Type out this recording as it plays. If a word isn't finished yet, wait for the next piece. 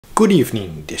Good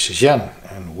evening, this is Jan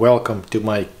and welcome to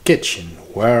my kitchen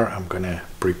where I'm gonna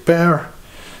prepare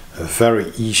a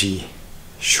very easy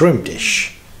shrimp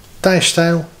dish, Thai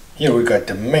style. Here we got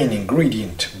the main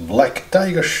ingredient, black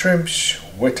tiger shrimps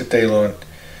with the tail on.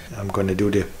 I'm gonna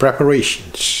do the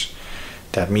preparations,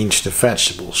 that means the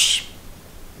vegetables.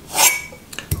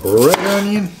 Red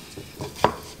onion,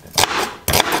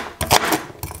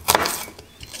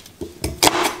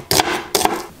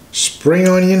 spring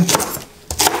onion.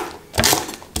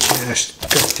 Just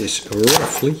cut this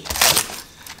roughly,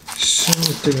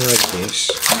 something like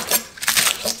this.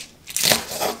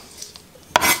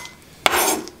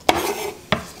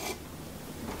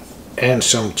 And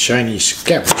some Chinese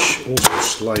cabbage, also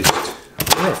sliced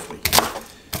roughly,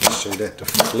 so that the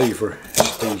flavor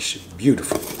stays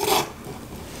beautiful.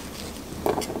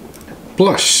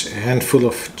 Plus a handful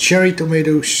of cherry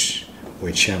tomatoes,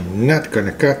 which I'm not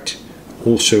gonna cut,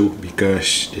 also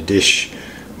because the dish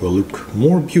will look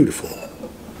more beautiful.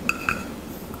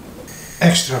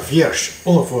 Extra virgin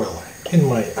olive oil in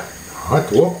my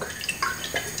hot wok.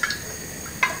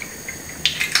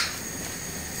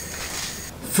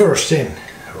 First in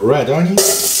red onion.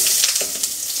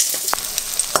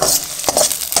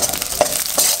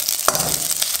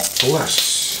 Plus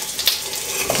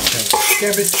some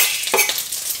cabbage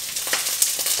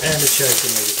and the cherry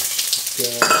tomatoes.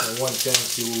 Because I want them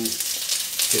to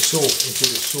dissolve into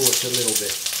the sauce a little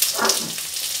bit.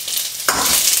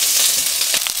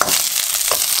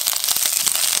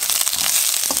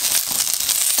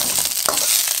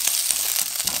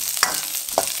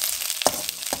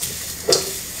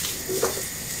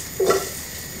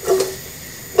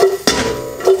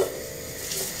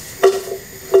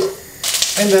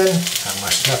 And then I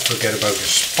must not forget about the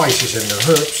spices and the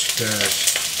herbs,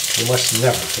 because you must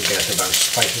never forget about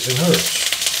spices and herbs.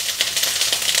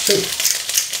 So,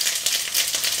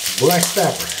 black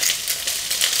pepper,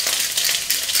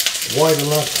 quite a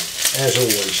lot as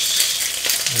always.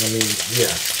 I mean, yeah,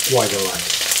 quite a lot.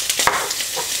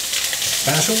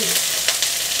 Basil,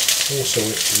 also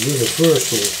a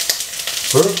universal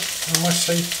herb, I must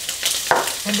say.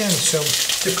 And then some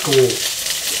typical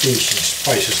Asian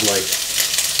spices like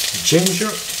ginger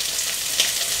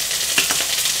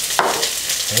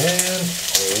and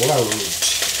arrowroot,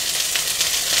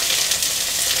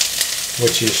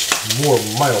 which is more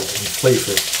mild in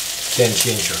flavor than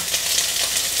ginger.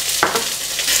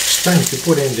 It's time to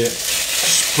put in the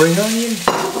spring onion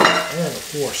and of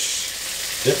course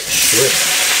the shrimp.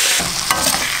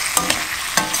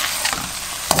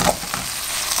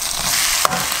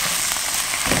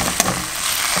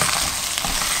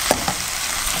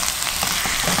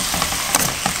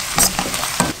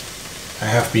 I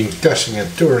have been tossing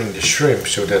and turning the shrimp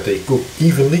so that they cook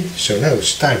evenly, so now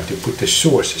it's time to put the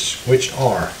sauces, which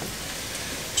are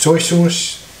soy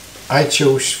sauce. I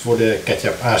chose for the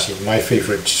ketjap asin, my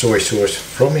favorite soy sauce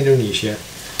from Indonesia.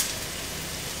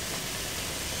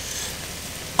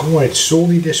 Quite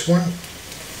salty this one.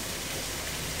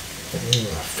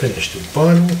 Finish the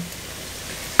bottle.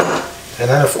 And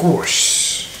then of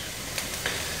course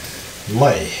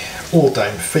my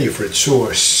all-time favorite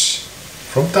sauce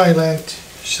from Thailand,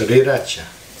 Sriracha,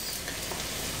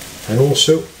 and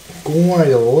also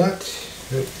quite a lot.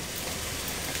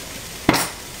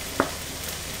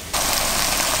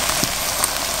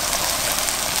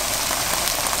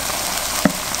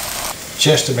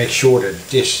 Just to make sure that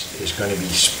this is going to be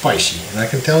spicy, and I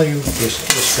can tell you this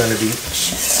is going to be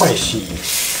spicy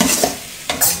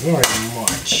very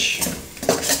much.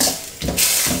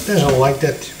 Doesn't like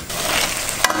that.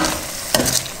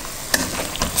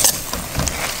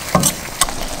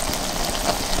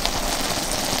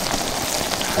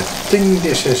 I think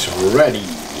this is ready.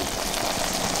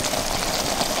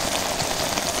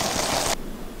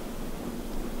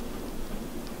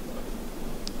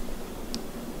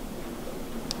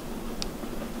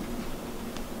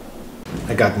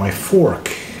 I got my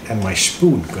fork and my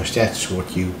spoon, because that's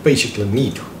what you basically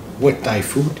need with Thai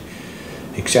food,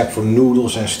 except for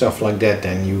noodles and stuff like that,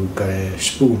 then you got a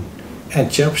spoon and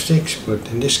chopsticks, but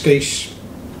in this case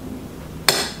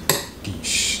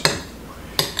these.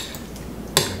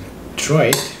 Try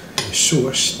it, the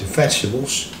sauce, the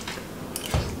vegetables.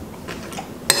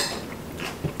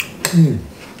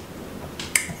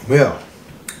 Well,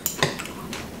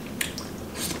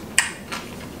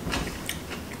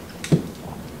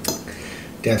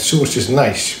 that sauce is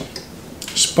nice,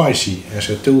 spicy as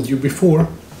I told you before,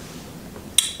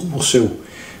 also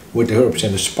with the herbs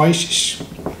and the spices.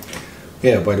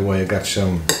 Yeah, by the way, I got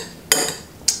some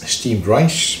steamed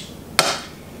rice.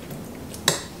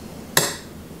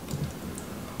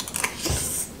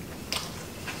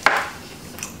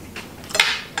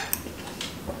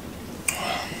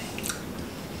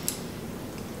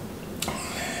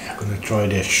 gonna try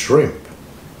the shrimp.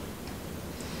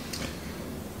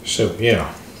 So yeah,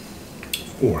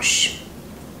 of course.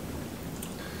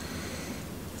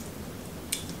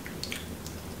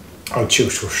 I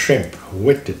choose for shrimp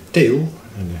with the tail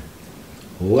and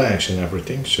the legs and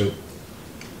everything, so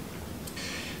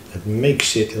that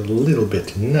makes it a little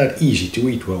bit not easy to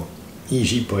eat. Well,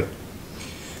 easy, but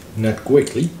not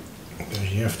quickly,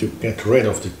 because you have to get rid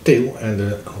of the tail and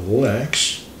the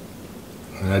legs,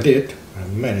 and I did. I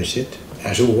managed it,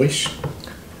 as always.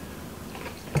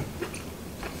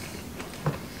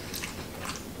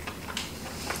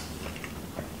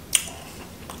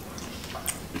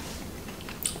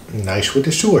 Nice with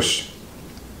the sauce.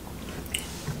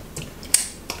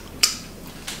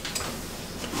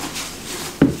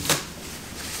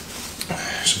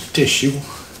 Some tissue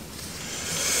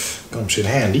comes in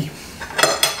handy.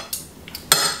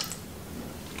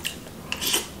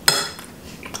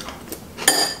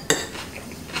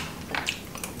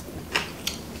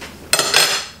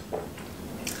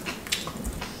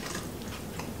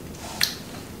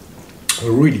 A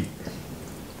really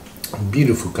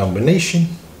beautiful combination.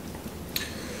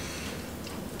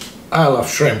 I love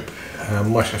shrimp. I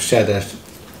must have said that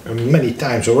many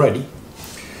times already.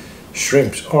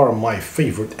 Shrimps are my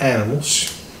favorite animals.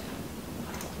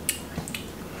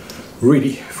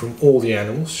 Really, from all the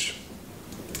animals.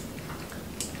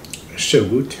 So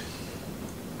good.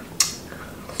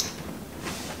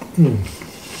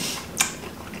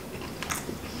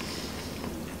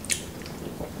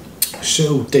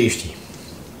 So tasty.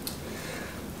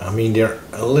 I mean, they're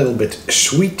a little bit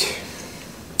sweet,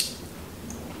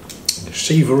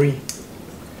 savory,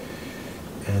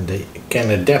 and they can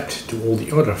adapt to all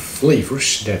the other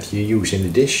flavors that you use in the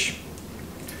dish.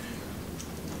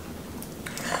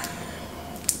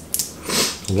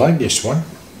 Like this one.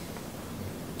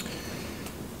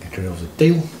 Get rid of the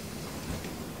tail.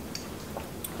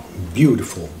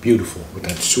 Beautiful, beautiful with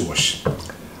that sauce.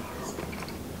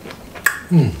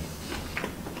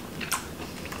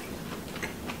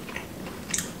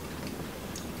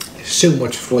 So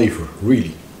much flavor,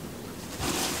 really.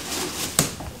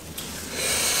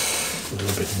 A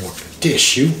little bit more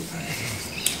tissue,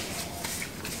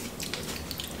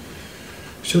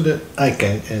 so that I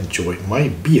can enjoy my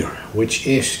beer, which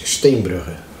is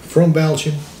Steenbrugge from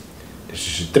Belgium. This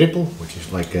is a triple, which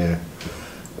is like a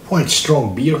quite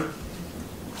strong beer.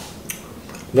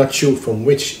 Not sure from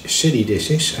which city this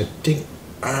is. I think,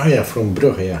 yeah, from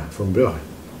Brugge, yeah, from Brugge.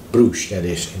 Bruges, that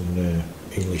is in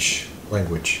English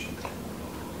language.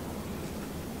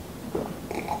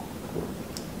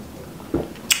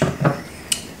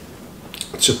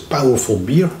 It's a powerful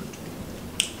beer,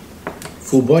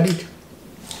 full-bodied,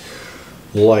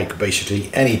 like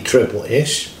basically any triple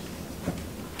is,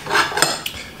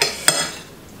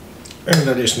 and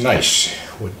that is nice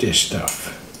with this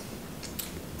stuff.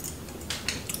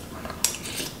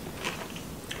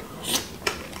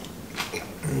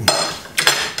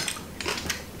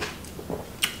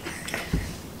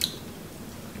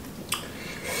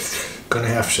 Gonna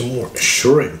have some more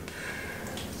shrimp.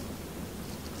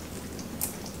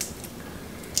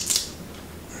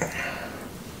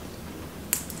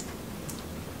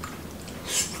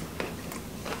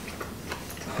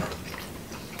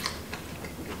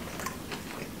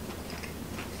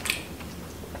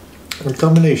 In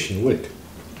combination with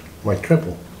my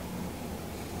triple.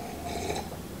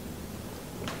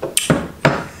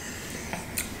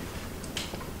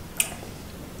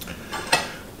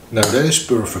 Now that is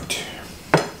perfect.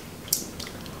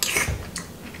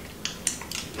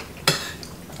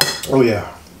 Oh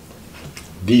yeah,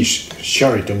 these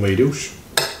cherry tomatoes.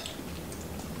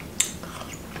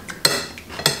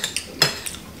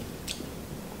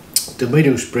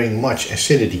 Tomatoes bring much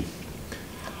acidity.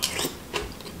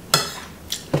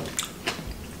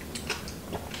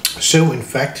 So in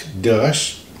fact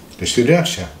does the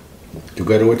Sriracha,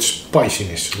 together with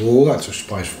spiciness, lots of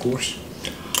spice of course.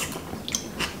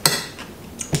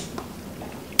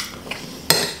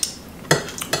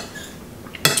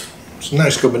 It's a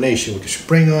nice combination with the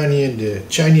spring onion, the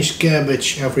Chinese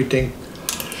cabbage, everything.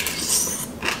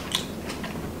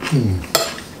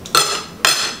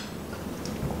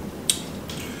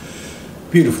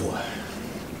 Beautiful.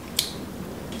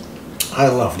 I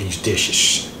love these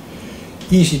dishes.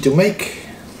 Easy to make,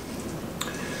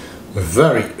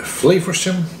 very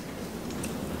flavorsome.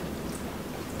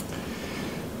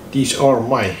 These are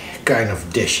my kind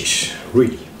of dishes,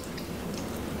 really.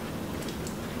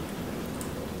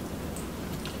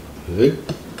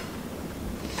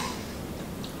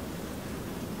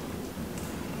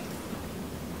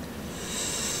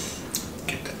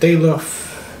 Get the tail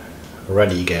off,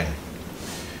 ready again.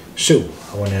 So,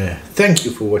 I want to thank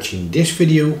you for watching this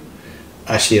video.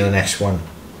 I see you in the next one.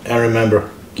 And remember,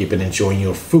 keep on enjoying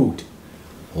your food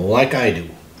like I do.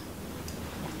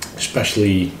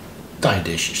 Especially Thai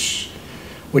dishes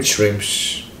with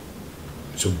shrimps,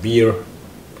 some beer,